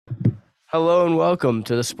Hello and welcome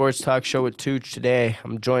to the Sports Talk Show with Tooch. Today,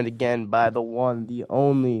 I'm joined again by the one, the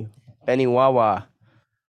only Benny Wawa.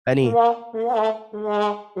 Benny, thought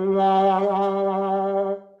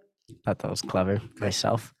that was clever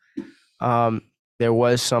myself. There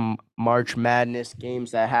was some March Madness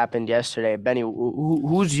games that happened yesterday. Benny,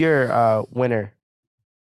 who's your winner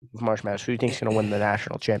of March Madness? Who do you think's gonna win the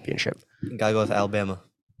national championship? Gotta go with Alabama.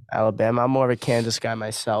 Alabama. I'm more of a Kansas guy I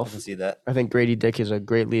myself. can see that. I think Grady Dick is a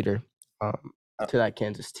great leader Uh, to that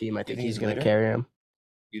Kansas team. I You think think he's he's a gonna leader? carry him.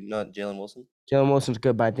 You not Jalen Wilson? Jalen Wilson's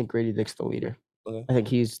good, but I think Grady Dick's the leader. Okay. I think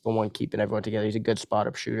he's the one keeping everyone together. He's a good spot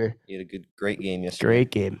up shooter. He had a great game yesterday.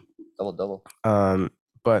 Great game. Double.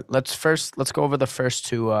 But let's go over the first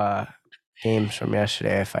two games from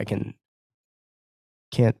yesterday. If I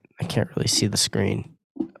can't really see the screen.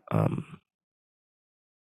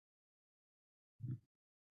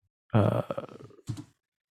 Uh,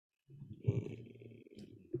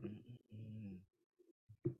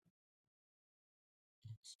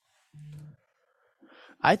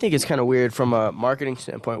 I think it's kind of weird from a marketing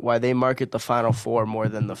standpoint why they market the Final Four more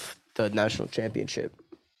than the national championship.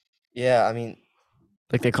 Yeah, I mean,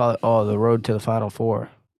 Like they call it, the road to the Final Four.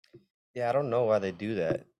 yeah, I don't know why they do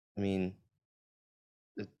that. I mean,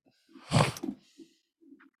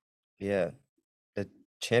 yeah, the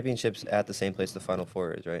championship's at the same place the Final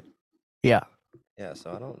Four is, right? Yeah. Yeah,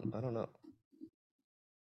 so I don't know.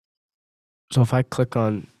 So if I click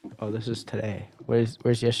on, this is today. Where's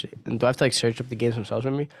yesterday? And do I have to search up the games themselves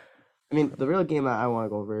for me? I mean, the real game I want to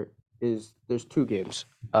go over is there's two games.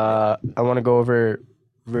 I want to go over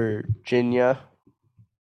Virginia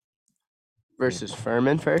versus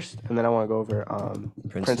Furman first, and then I want to go over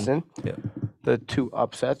Princeton. Yeah. The two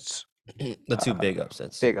upsets. The two big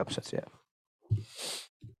upsets. Big upsets, yeah.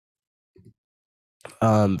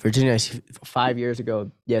 Virginia, 5 years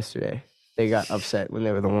ago yesterday, they got upset when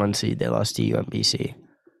they were the 1 seed. They lost to UMBC.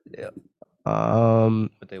 Yeah.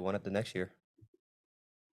 But they won it the next year.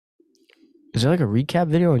 Is there a recap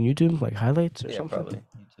video on YouTube, like highlights or something? Yeah, probably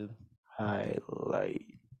YouTube. Highlights.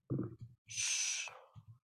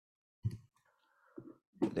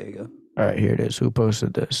 There you go. All right, here it is. Who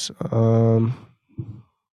posted this?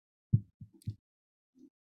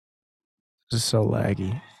 This is so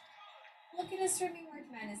laggy. Look at us streaming March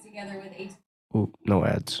Madness together with 8. Ooh, no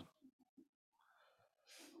ads.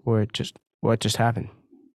 What just happened?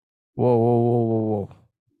 Whoa. All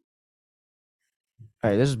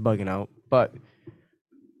right, this is bugging out, but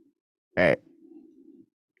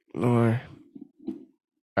all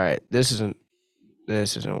right, this isn't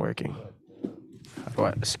working. How do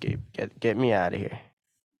I escape? Get me out of here.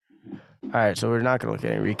 All right, so we're not gonna look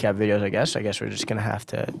at any recap videos. I guess we're just gonna have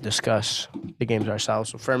to discuss the games ourselves.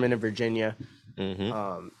 So Furman and Virginia.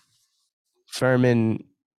 Mm-hmm. Furman,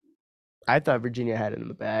 I thought Virginia had it in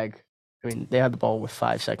the bag. I mean, they had the ball with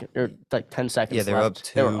 5 seconds or 10 seconds. Yeah, they were left. up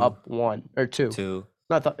 2. They were up 1 or 2. 2.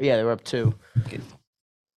 Yeah, they were up 2. Okay.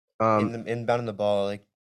 Inbounding the ball,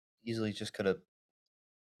 easily just could have.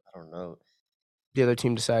 I don't know. The other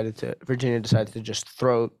team Virginia decided to just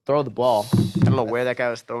throw the ball. I don't know where that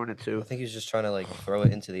guy was throwing it to. I think he was just trying to throw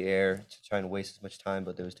it into the air to try and waste as much time,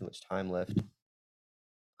 but there was too much time left.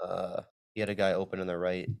 He had a guy open on the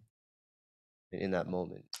right in that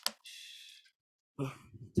moment.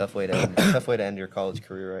 Tough way to end your college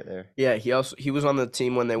career right there. Yeah, he was on the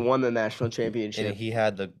team when they won the national championship. And he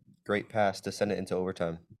had the great pass to send it into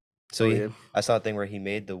overtime. So I saw a thing where he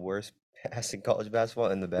made the worst pass in college basketball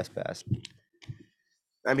and the best pass.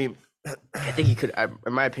 I mean, I think he could.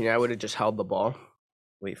 In my opinion, I would have just held the ball,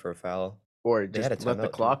 wait for a foul, or just let the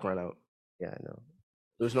clock run out. Yeah, I know.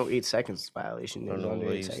 There was no 8 seconds violation. I don't know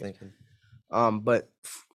what he was thinking. But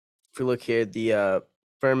if we look here, the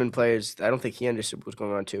Furman players, I don't think he understood what was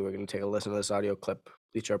going on too. We're going to take a listen to this audio clip.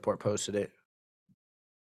 Bleacher Report posted it.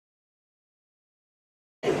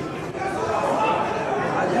 But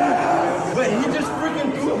he just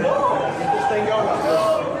freaking threw the ball. This thing going.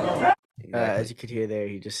 As you could hear there,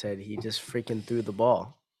 he just said he just freaking threw the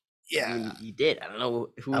ball. Yeah, I mean, he did. I don't know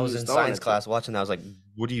who. I was in science class watching that. I was like,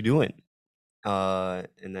 "What are you doing?" And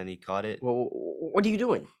then he caught it. Well, what are you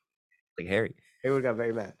doing? Like Harry. Harry got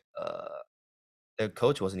very mad. The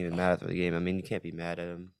coach wasn't even mad after the game. I mean, you can't be mad at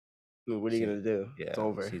him. I mean, what are you gonna do? Yeah, it's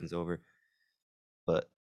over. Season's over. But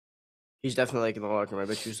he's definitely in the locker room. I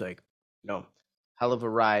bet she was hell of a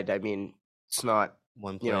ride. I mean, it's not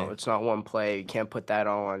one play. It's not one play. You can't put that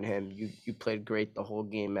all on him. You played great the whole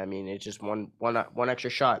game. I mean, it's just one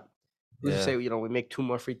extra shot. Who's to say we make 2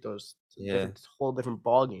 more free throws? It's a whole different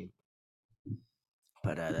ball game.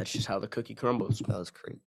 But that's just how the cookie crumbles. That was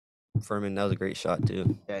great. Furman, that was a great shot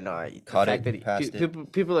too. Yeah, no, Caught the fact it, that passed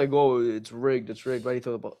it. people are like, oh, it's rigged. Why do you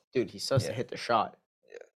throw the ball? Dude, he starts to Yeah. hit the shot.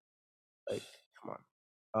 Yeah. Like, come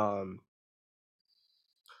on.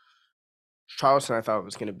 Charleston, I thought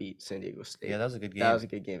was gonna beat San Diego State. Yeah, that was a good game. That was a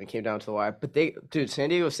good game. It came down to the wire. But San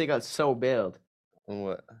Diego State got so bailed. And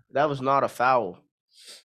what? That was not a foul.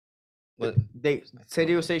 What? San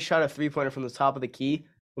Diego State shot a 3-pointer from the top of the key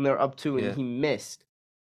when they were up 2, and Yeah. he missed.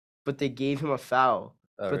 But they gave him a foul.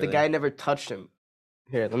 Oh, but the really? guy never touched him.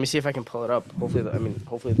 Here, let me see if I can pull it up. Hopefully,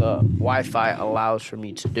 the Wi-Fi allows for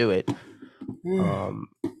me to do it.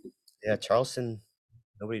 Yeah, Charleston.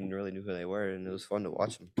 Nobody really knew who they were, and it was fun to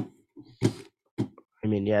watch them. I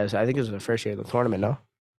mean, yes, I think it was the first year of the tournament. No,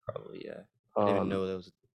 Probably, yeah. I didn't even know that was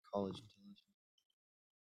a college.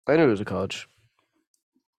 I knew it was a college.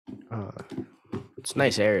 It's a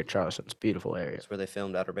nice area, Charleston. It's a beautiful area. That's where they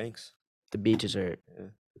filmed Outer Banks. The beaches are. Yeah.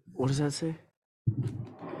 What does that say?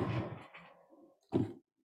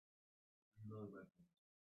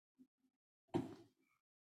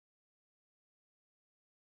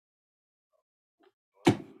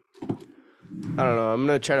 I don't know. I'm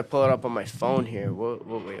gonna try to pull it up on my phone here.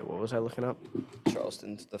 Wait, what was I looking up?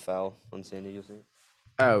 Charleston's the foul on San Diego State.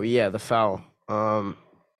 Oh yeah, the foul.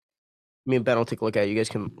 Me and Ben will take a look at it. You guys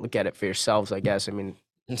can look at it for yourselves, I guess. I mean,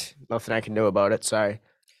 nothing I can do about it. Sorry.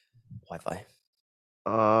 Wi-Fi.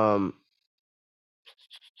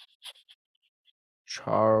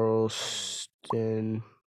 Charleston.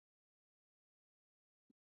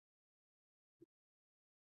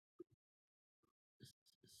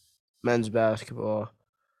 Men's basketball.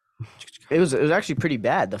 It was actually pretty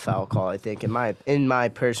bad, the foul call, I think, in my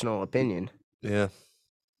personal opinion. Yeah.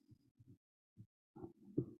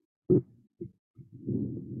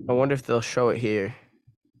 I wonder if they'll show it here.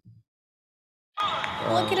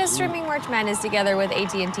 Look at us streaming March Madness together with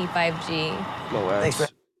AT&T 5G. No ads.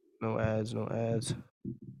 Thanks, no ads.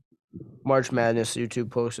 March Madness, YouTube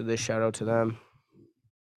posted this. Shout out to them.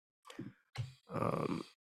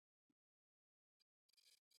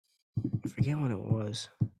 I forget when it was.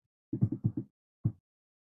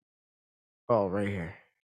 Oh, right here.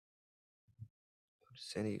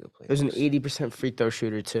 San Diego played. There's an 80% free throw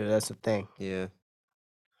shooter too. That's the thing. Yeah.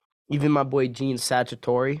 Even my boy Gene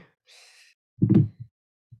Sachatori.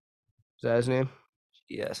 Is that his name?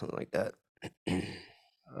 Yeah, something like that. It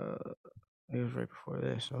was right before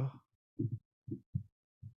this, huh?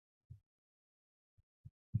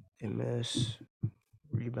 They miss.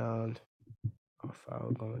 Rebound. Oh,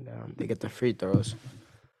 foul going down. They get the free throws.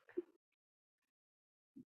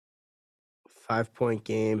 5-point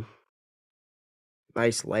game.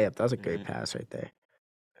 Nice layup. That was a great pass right there.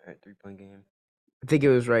 All right, 3-point game. I think it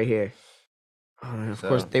was right here. Of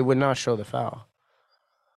course, So- they would not show the foul.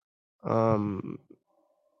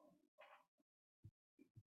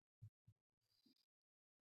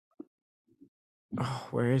 Oh,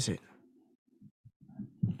 where is it?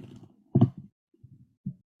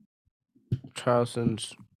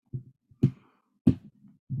 Charleston's.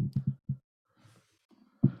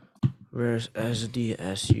 Where's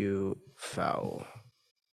SDSU foul?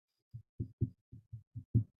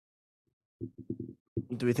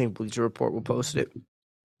 Do we think Bleacher Report will post it?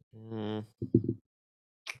 I don't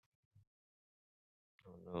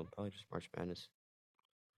know. Probably just March Madness.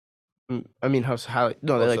 I mean, how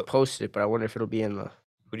no, they Oh, like so- posted it, but I wonder if it'll be in the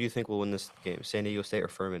Who do you think will win this game? San Diego State or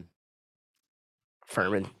Furman?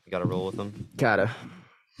 Furman. You got to roll with them. Gotta.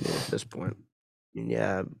 Yeah, at this point. I mean,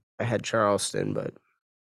 yeah, I had Charleston, but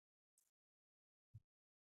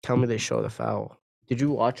tell me they show the foul. Did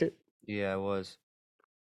you watch it? Yeah, I was.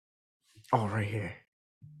 Oh, right here.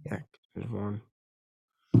 Yeah, there's one.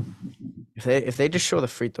 If they just show the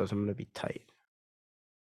free throws, I'm gonna be tight.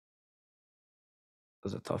 It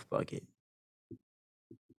was a tough bucket.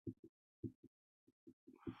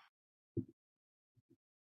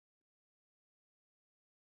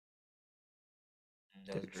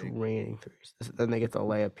 They're draining threes. Then they get the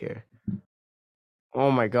layup here. Oh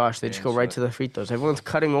my gosh, they just Yeah, go right shot. to the free throws. Everyone's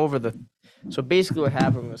cutting over the. So basically, what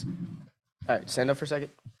happened was, all right, stand up for a second.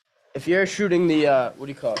 If you're shooting the what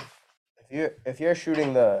do you call it? If you're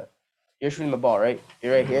shooting the ball, right?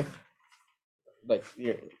 You're right here. Like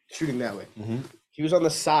you're shooting that way. Mm-hmm. He was on the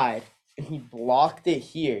side and he blocked it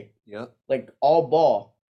here, Yep. like all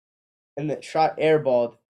ball, and the shot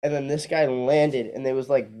airballed, and then this guy landed, and it was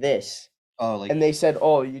like this. Oh, like. And they said,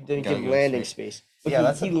 "Oh, you didn't Gotta give give landing space. space." But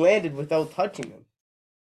Yeah, he landed without touching him.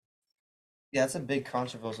 Yeah, that's a big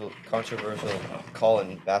controversial call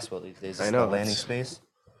in basketball these days. I Is know, the landing it's- space,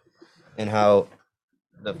 and how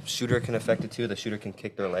the shooter can affect it too. The shooter can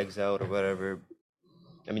kick their legs out or whatever.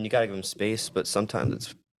 I mean, you gotta give them space, but sometimes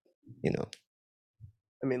it's,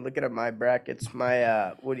 I mean, looking at my brackets,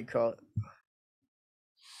 my what do you call it?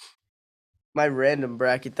 My random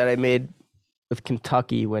bracket that I made with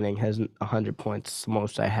Kentucky winning has 100 points. It's the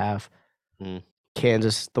most I have. Mm.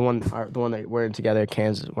 Kansas, the one that we're in together,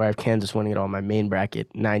 Kansas, where I have Kansas winning it all. My main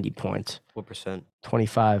bracket, 90 points, What percent?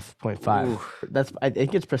 25.5. Ooh. I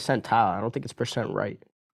think it's percentile. I don't think it's percent right.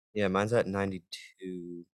 Yeah, mine's at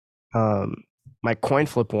 92. My coin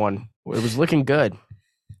flip one, it was looking good.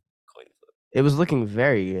 Coin flip. It was looking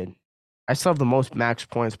very good. I still have the most max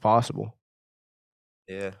points possible.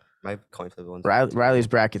 Yeah, my coin flip one's Riley's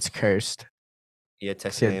bracket's cursed. Yeah,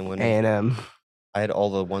 Texas A&M winning. A&M. I had all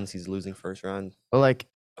the ones he's losing first round. But like,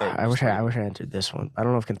 Oh, I wish I entered this one. I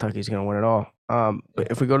don't know if Kentucky's gonna win it all.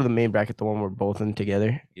 But if we go to the main bracket, the one we're both in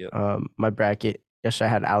together, Yep. my bracket, yes, I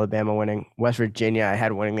had Alabama winning. West Virginia, I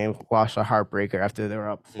had winning. They lost a heartbreaker after they were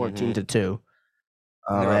up 14-2.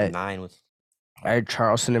 They're up 9 with. I had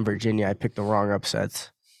Charleston and Virginia. I picked the wrong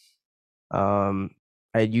upsets. I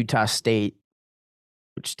had Utah State,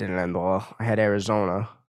 which didn't end well. I had Arizona,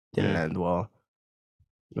 didn't end well.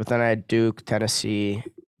 But then I had Duke, Tennessee.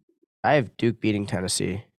 I have Duke beating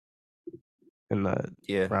Tennessee in the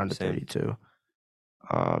round of 32.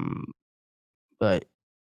 But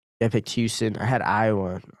I picked Houston. I had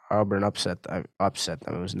Iowa. Auburn upset them.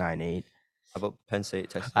 It was 9-8. How about Penn State,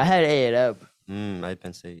 Texas? I had A&M. I had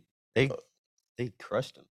Penn State. They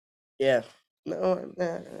crushed them. Yeah. No.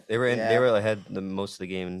 They were ahead most of the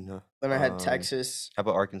game. Then I had Texas. How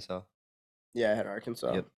about Arkansas? Yeah, I had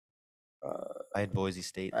Arkansas. Yep. I had Boise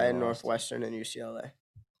State. I had Northwestern and UCLA.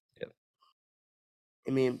 Yep.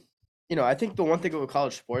 I mean, I think the one thing with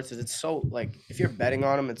college sports is it's so like if you're betting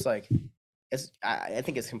on them, it's like I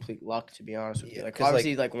think it's complete luck, to be honest with you. Like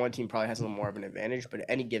obviously, like one team probably has a little more of an advantage, but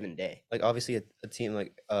any given day, like obviously a team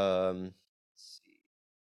like let's see,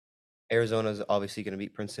 Arizona's obviously going to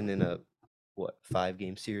beat Princeton in a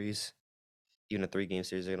 5-game series, even a 3-game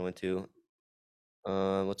series they're going to win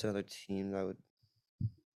too. What's another team that would?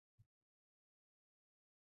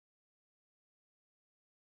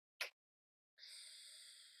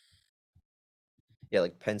 Yeah,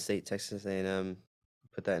 like Penn State, Texas A&M,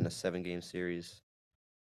 put that in a 7-game series.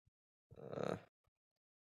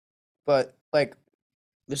 But like,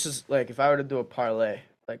 this is like if I were to do a parlay,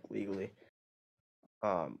 like legally,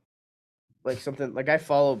 like something like I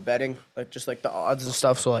follow betting, like just like the odds and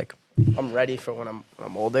stuff. So like, I'm ready for when I'm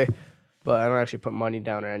older, but I don't actually put money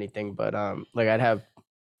down or anything. But like I'd have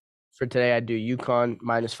for today, I'd do UConn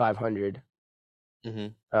minus 500.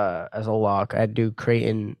 As a lock. I'd do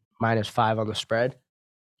Creighton minus 5 on the spread.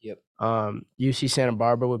 Yep. UC Santa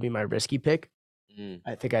Barbara would be my risky pick.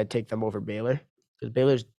 I think I'd take them over Baylor because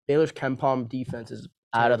Baylor's KenPom defense is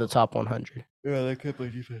out of the top 100. Yeah, they could play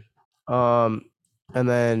defense. And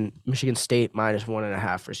then Michigan State minus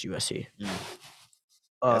 1.5 versus USC.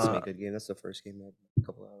 That's gonna be a good game. That's the first game in a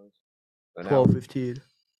couple hours. 12-15.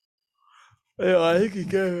 Yeah, I think you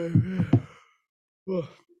can.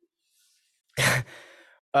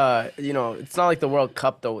 It's not like the World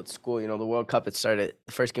Cup though with school. The World Cup the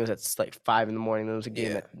first game was at like 5 in the morning. There was a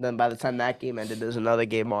game. Then by the time that game ended, there was another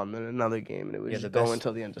game on, then another game, and it was just going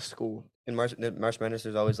until the end of school. In March Madness,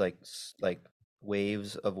 there's always like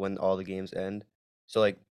waves of when all the games end. So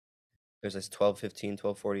like, there's this 12:15,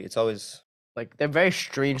 12:40. It's always like they're very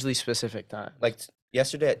strangely specific times. Like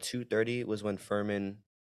yesterday at 2:30 was when Furman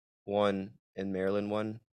won and Maryland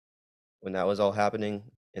won, when that was all happening,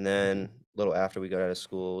 and then a little after we got out of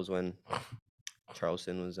school was when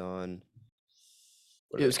Charleston was on.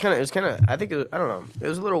 It was kind of. I think I don't know. It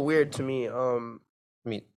was a little weird to me. I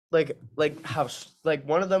mean, like how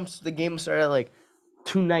one of them the game started at like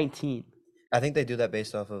 2:19. I think they do that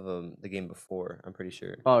based off of the game before. I'm pretty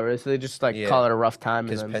sure. Oh, really? So they just call it a rough time.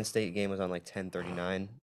 Because Penn State game was on like 10:39,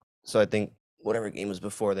 so I think whatever game was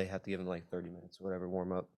before, they have to give them like 30 minutes or whatever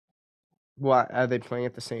warm up. Why are they playing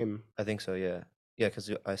at the same? I think so. Yeah.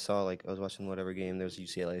 Because I saw I was watching whatever game. There was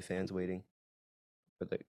UCLA fans waiting for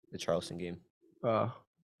the Charleston game. Oh.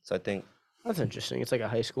 So I think that's interesting. It's like a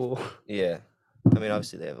high school. Yeah. I mean,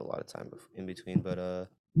 obviously they have a lot of time in between, but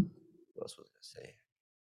what else was I gonna say?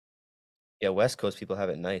 Yeah, West Coast people have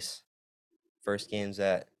it nice. First game's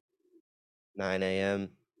at 9 a.m.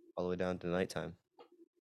 all the way down to nighttime.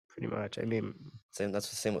 Pretty much. I mean, that's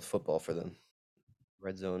the same with football for them.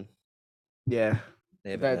 Red zone. Yeah.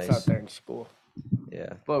 They have that's nice. Not there in school.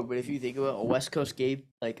 Yeah. But if you think about a West Coast game,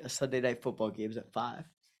 like a Sunday night football game's at 5.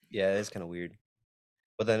 Yeah, it's kind of weird.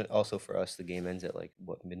 But then also for us, the game ends at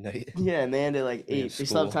midnight. Yeah, and they end at 8. They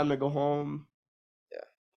still have time to go home. Yeah.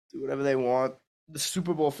 Do whatever they want. The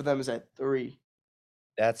Super Bowl for them is at 3.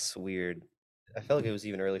 That's weird. I felt like it was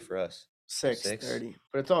even early for us. 6:30.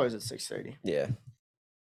 But it's always at 6:30. Yeah.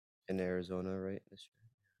 in Arizona, right? This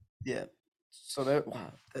year. Yeah. So that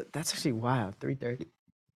wow, that's actually wild. 3:30.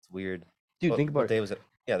 It's weird. Dude, think What about day it. was it?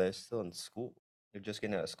 Yeah, they're still in school. They're just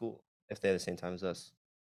getting out of school. If they have the same time as us,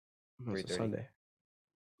 No, it's a 3:30. Sunday.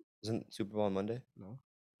 Isn't Super Bowl on Monday? No.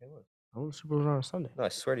 It was. Oh, the Super Bowl's on a Sunday. No, I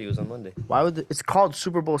swear to you, it was on Monday. Why would it's called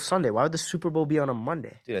Super Bowl Sunday? Why would the Super Bowl be on a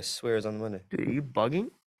Monday? Dude, I swear it was on Monday. Dude, are you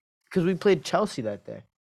bugging? Because we played Chelsea that day.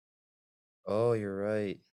 Oh, you're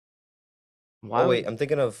right. Why? Oh wait, would- I'm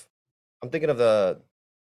thinking of the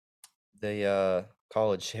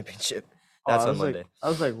college championship. Oh, That's I on was like- Monday. I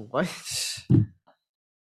was like, what?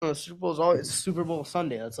 No, Super Bowl's always Super Bowl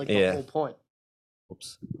Sunday. That's like the Yeah. whole point.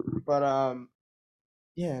 Oops. But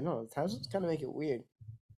yeah, no, the times just kind of make it weird.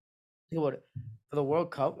 Think about it. For the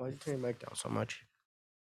World Cup, why did you turn your mic down so much?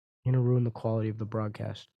 You're gonna ruin the quality of the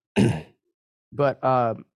broadcast. But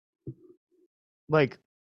like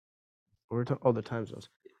we're talking all the time zones.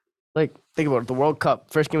 Like think about it. The World Cup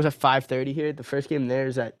first game was at 5:30 here. The first game there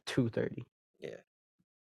is at 2:30. Yeah.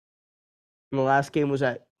 And the last game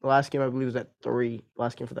I believe was at 3. The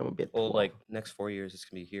last game for them would be at 12. Well, like next 4 years, it's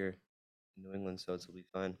gonna be here in New England, so it'll be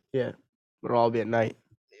fine. yeah, it'll all be at night.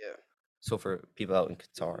 Yeah. So for people out in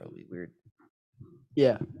Qatar, it'll be weird.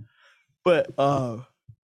 Yeah, but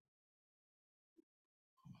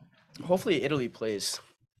hopefully Italy plays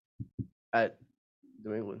at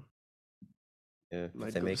New England. Yeah. If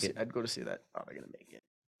I'd they go make to it. I'd go to see that. Oh, they're gonna make it.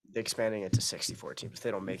 They're expanding it to 64 teams. If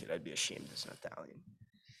they don't make it, I'd be ashamed as an Italian.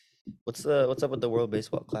 What's up with the World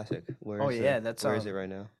Baseball Classic? Where Oh, is yeah, it? that's, Where is it right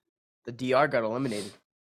now? The DR got eliminated.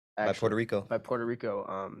 By actually, Puerto Rico. By Puerto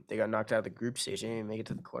Rico. They got knocked out of the group stage. They didn't even make it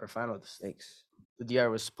to the quarterfinals. Thanks. The DR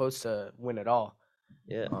was supposed to win it all.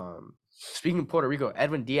 Yeah. Speaking of Puerto Rico,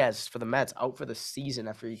 Edwin Diaz for the Mets out for the season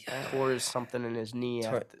after he tore something in his knee.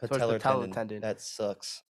 Tore his patella tendon. That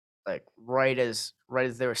sucks. Like right as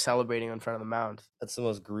they were celebrating in front of the mound. That's the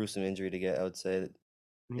most gruesome injury to get, I would say. And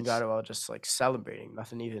he It's- got it while just like celebrating.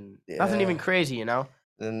 Nothing even Yeah. crazy, you know?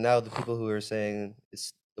 And now the people who are saying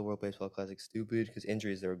it's the World Baseball Classic stupid because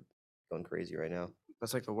injuries, they're going crazy right now.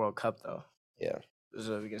 That's like the World Cup though. Yeah. Is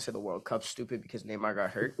we gonna say the World Cup's stupid because Neymar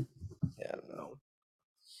got hurt? Yeah, I don't know.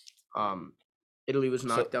 No. Italy was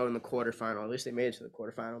knocked out in the quarterfinal. At least they made it to the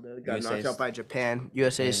quarterfinal. They got knocked USA's out by Japan.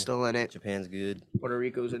 USA is Japan. still in it. Japan's good. Puerto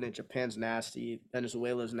Rico's in it. Japan's nasty.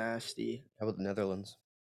 Venezuela's nasty. How about the Netherlands?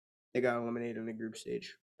 They got eliminated in the group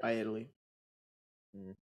stage by Italy.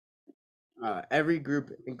 Mm. Every team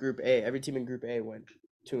in Group A went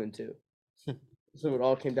 2-2. So it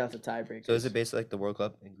all came down to tiebreakers. So is it basically like the World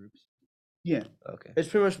Cup in groups? Yeah. Okay. It's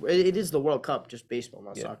pretty much. It is the World Cup, just baseball,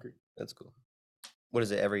 not Yeah. soccer. That's cool. What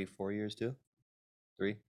is it, every 4 years too?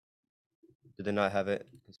 3? Did they not have it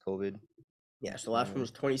because COVID? Yeah. So the last one was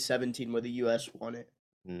 2017, where the U.S. won it.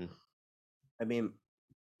 Mm. I mean,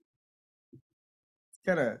 it's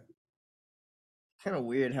kind of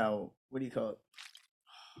weird how. What do you call it?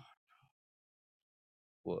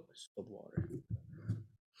 What? Spilled water.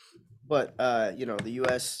 But the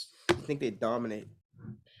U.S. I think they dominate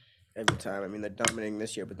every time. I mean, they're dominating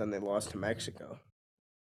this year, but then they lost to Mexico.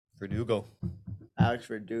 Verdugo. Alex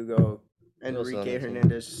Verdugo, Who else is on Enrique that team?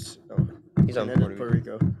 Hernandez. Oh, He's on Hernandez, Puerto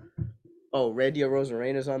Rico. Oh, Radio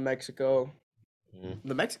Rosarena's on Mexico. Mhm.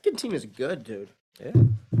 The Mexican team is good, dude. Yeah.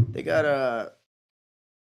 They got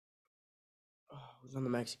who's on the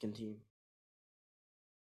Mexican team?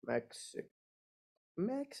 Mexico.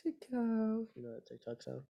 You know that TikTok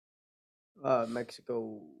sound?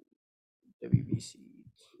 Mexico WBC.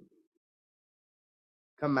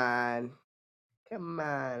 Come on,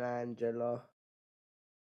 Angelo.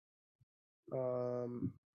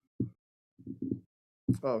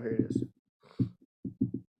 Oh, here it is.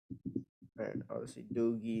 And obviously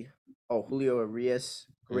Doogie. Oh, Julio Arias,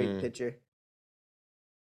 great pitcher.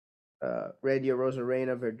 Radio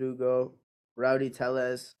Rosarena, Verdugo, Rowdy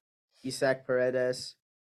Tellez, Isaac Paredes.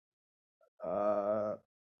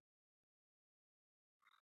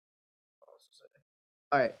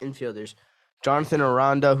 All right, infielders. Jonathan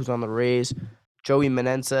Aranda, who's on the Rays. Joey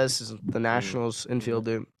Menendez is the Nationals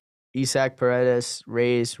infielder. Isaac Paredes,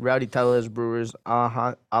 Rays. Rowdy Tellez, Brewers.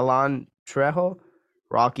 Alan Trejo,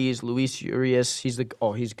 Rockies. Luis Urias, he's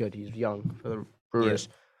good. He's young for the Brewers.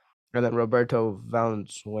 And then Roberto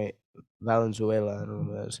Valenzuela, I don't know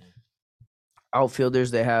who that is.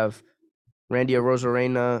 Outfielders, they have Randy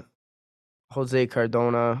Rosarena, Jose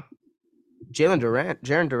Cardona, Jaron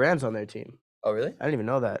Duran's on their team. Oh, really? I didn't even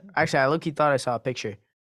know that. Actually, I look. He thought I saw a picture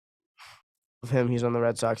of him. He's on the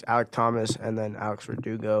Red Sox. Alec Thomas and then Alex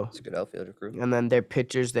Verdugo. It's a good outfielder crew. And then their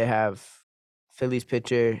pitchers, they have Phillies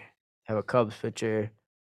pitcher, have a Cubs pitcher.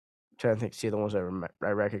 I'm trying to see the ones I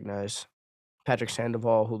recognize. Patrick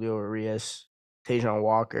Sandoval, Julio Urias, Tejan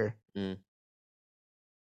Walker. Mm.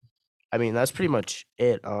 I mean, that's pretty much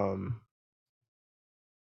it.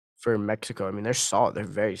 For Mexico, I mean, they're solid. They're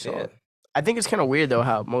very solid. Yeah. I think it's kind of weird though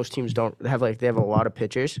how most teams don't have they have a lot of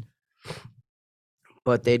pitchers,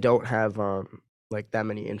 but they don't have like that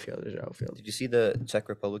many infielders or outfielders. Did you see the Czech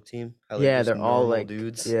Republic team? How Yeah, just they're all normal like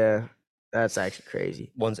dudes. Yeah, that's actually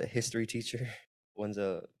crazy. One's a history teacher. One's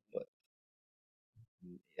a what?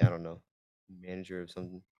 I don't know, manager of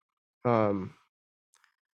something.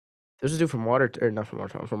 There's a dude from not from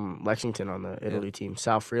Watertown, from Lexington on the Italy team,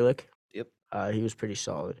 Sal Frelick. Yep. He was pretty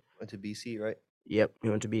solid. Went to BC, right? Yep, he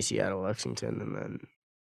went to BC out of Lexington, and then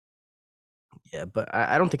but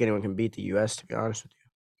I don't think anyone can beat the U.S. to be honest with you,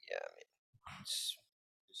 Yeah, I mean, it's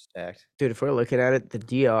stacked. dude. If we're looking at it, the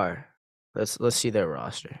DR. Let's see their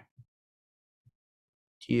roster.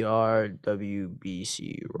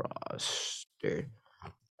 DRWBC roster.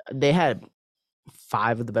 They had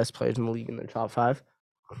 5 of the best players in the league in their top 5.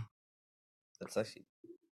 That's actually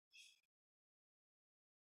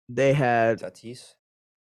They had Tatis.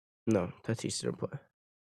 no, Tatis didn't play.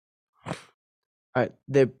 All right,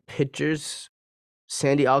 their pitchers: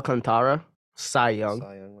 Sandy Alcantara, Cy Young,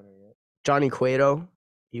 Cy Young winner, yeah. Johnny Cueto.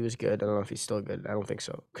 He was good. I don't know if he's still good. I don't think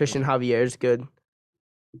so. Christian Javier's good.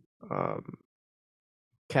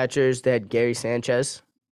 Catchers, they had Gary Sanchez.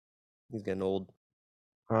 He's getting old.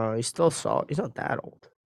 He's still solid. He's not that old.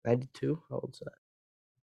 92. How old is that?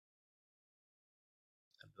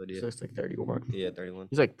 But He yeah, looks like 31. yeah, 31.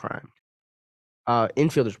 He's like prime.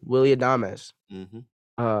 Infielders, Willie Adames. Mm-hmm.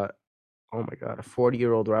 Oh my God, a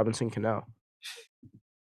 40-year-old Robinson Cano.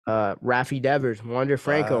 Rafi Devers, Wander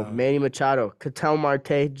Franco, Wow. Manny Machado, Ketel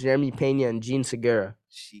Marte, Jeremy Pena, and Gene Segura.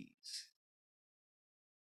 Jeez.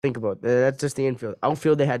 Think about that. That's just the infield.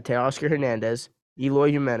 Outfield, they had Teoscar Hernandez,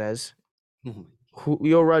 Eloy Jimenez,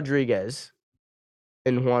 Julio Rodriguez,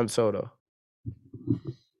 and Juan Soto.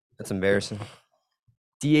 That's embarrassing.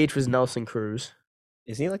 DH was Nelson Cruz.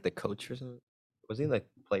 Isn't he like the coach or something? Wasn't he like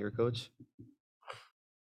player coach?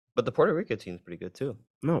 But the Puerto Rico team's pretty good too.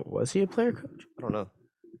 No, was he a player coach? I don't know.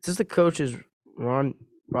 This is the coach is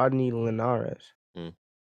Rodney Linares.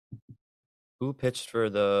 Who pitched for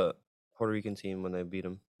the Puerto Rican team when they beat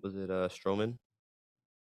him? Was it Stroman?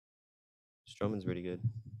 Stroman's pretty good.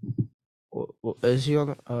 Well, is he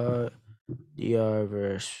on DR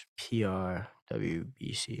versus PR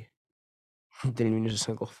WBC? Didn't even use a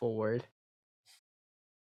single full word.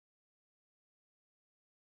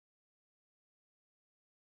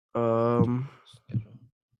 Schedule.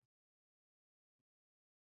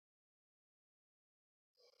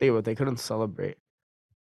 Think about it, they couldn't celebrate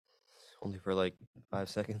Only for like 5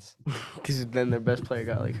 seconds. because then their best player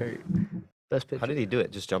got like hurt. Best pitcher. How did he do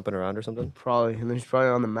it? Just jumping around or something? Probably, and then he's probably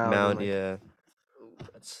on the mound. and, like, Yeah. Ooh,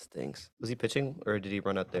 that stinks. Was he pitching or did he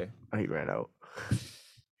run out there? Oh, he ran out.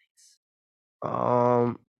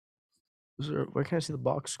 Where can I see the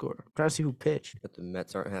box score? I'm trying to see who pitched. But the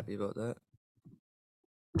Mets aren't happy about that.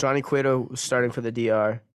 Johnny Cueto was starting for the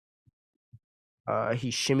DR. He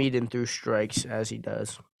shimmied and threw strikes as he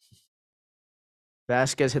does.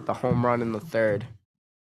 Vasquez hit the home run in the 3rd.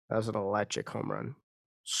 That was an electric home run.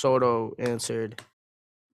 Soto answered.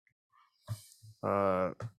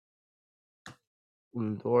 Lindor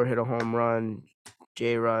hit a home run.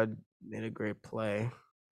 J-Rod made a great play.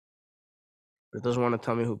 But it doesn't want to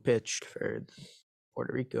tell me who pitched for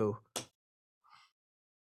Puerto Rico.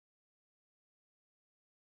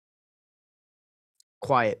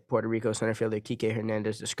 Quiet Puerto Rico center fielder Kike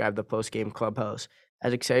Hernandez described the post-game clubhouse.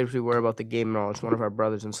 As excited as we were about the game and all, it's one of our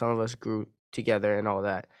brothers, and some of us grew together and all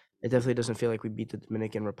that. It definitely doesn't feel like we beat the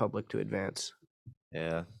Dominican Republic to advance.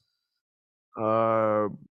 Yeah.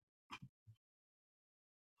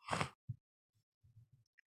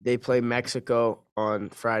 They play Mexico on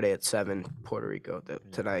Friday at 7. Puerto Rico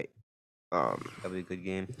tonight. That'll be a good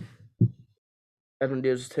game. Edwin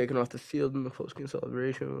Diaz was taken off the field in the post-game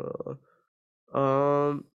celebration.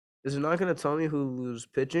 Is it not going to tell me who's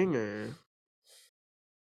pitching or?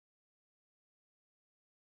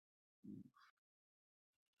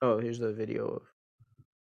 Oh, here's the video of.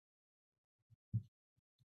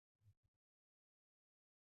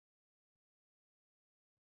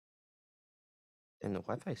 And the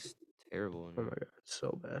Wi-Fi's terrible. Oh my God, it's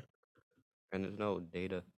so bad. And there's no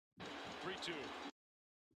data. 3-2.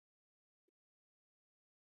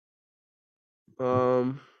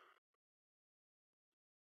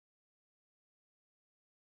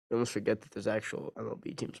 I almost forget that there's actual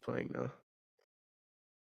MLB teams playing now.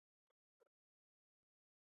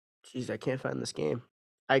 Jeez, I can't find this game.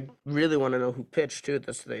 I really want to know who pitched too.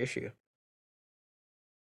 That's the issue.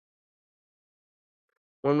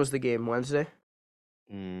 When was the game? Wednesday?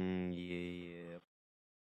 Yeah.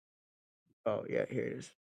 Oh, yeah, here it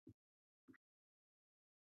is.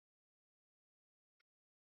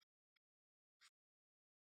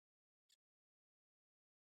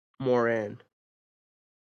 Moran.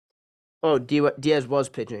 Oh, Diaz was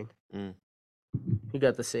pitching. Mm. He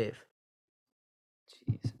got the save.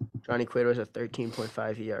 Jeez. Johnny Cueto has a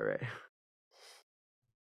 13.5 ERA.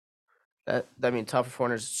 I mean, top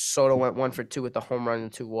performers. Soto went 1 for 2 with the home run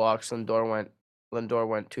and 2 walks. Lindor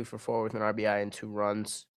went 2 for 4 with an RBI and 2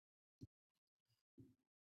 runs.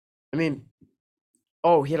 I mean,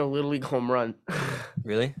 oh, he had a little league home run.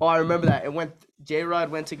 Really? Oh, I remember that. It went.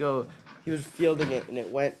 J-Rod went to go. He was fielding it, and it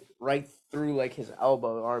went right through like his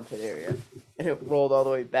elbow, armpit area, and it rolled all the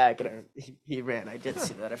way back, and he ran. I did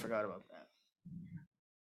see that. I forgot about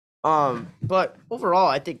that. But overall,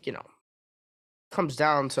 I think comes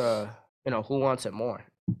down to who wants it more.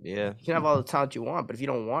 Yeah. You can have all the talent you want, but if you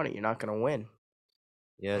don't want it, you're not gonna win.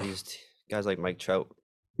 Yeah, these guys like Mike Trout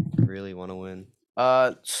really want to win.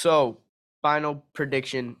 So final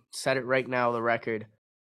prediction. Set it right now. The record.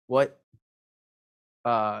 What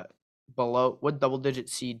what double-digit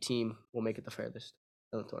seed team will make it the furthest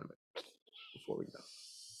in the tournament? Before we go.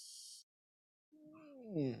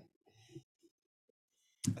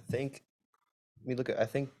 I think. Let me look at. I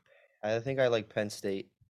think I like Penn State.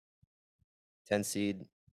 10 seed.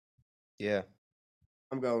 Yeah.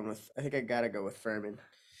 I think I gotta go with Furman.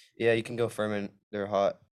 Yeah, you can go Furman. They're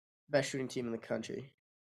hot. Best shooting team in the country.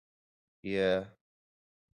 Yeah.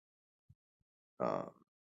 Other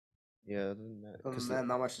Yeah. than that,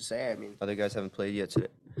 not much to say. I mean, Other guys haven't played yet today.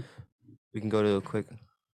 We can go to a quick. Who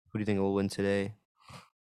do you think will win today?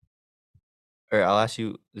 All right, I'll ask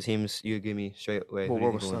you the teams. You give me straight away. well, Who do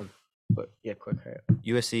you we're think will win? some. But yeah, quick. Hurry up.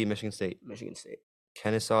 USC, Michigan State, Michigan State,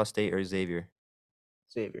 Kennesaw State or Xavier,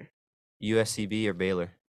 Xavier, USCB or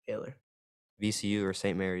Baylor, Baylor, VCU or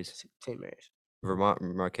St. Mary's, St. Mary's, Vermont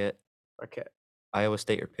Marquette, Marquette, Iowa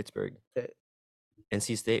State or Pittsburgh, Pitt,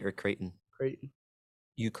 NC State or Creighton, Creighton,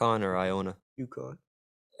 UConn or Iona, UConn,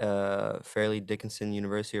 Fairleigh Dickinson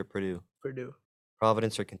University or Purdue, Purdue.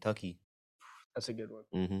 Providence or Kentucky. That's a good one.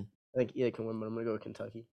 Mm-hmm. I think either can win, but I'm gonna go with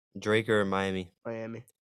Kentucky, Drake or Miami, Miami,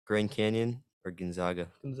 Grand Canyon or Gonzaga.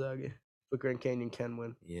 Gonzaga. But Grand Canyon can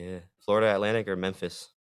win. Yeah, Florida Atlantic or Memphis.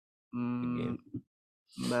 Good game.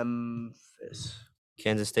 Memphis.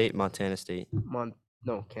 Kansas State, Montana State.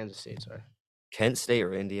 No, Kansas State. Sorry. Kent State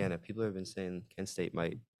or Indiana. People have been saying Kent State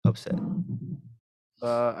might upset.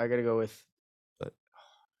 I gotta go with. But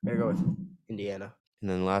I gotta go with Indiana. And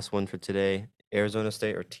then last one for today: Arizona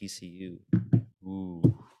State or TCU. Ooh,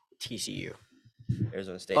 TCU.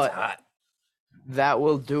 Arizona State's But hot. that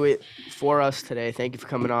will do it for us today. Thank you for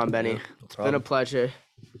coming on, Benny. Yeah, no It's been a problem. pleasure.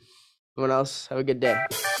 Everyone else, have a good day.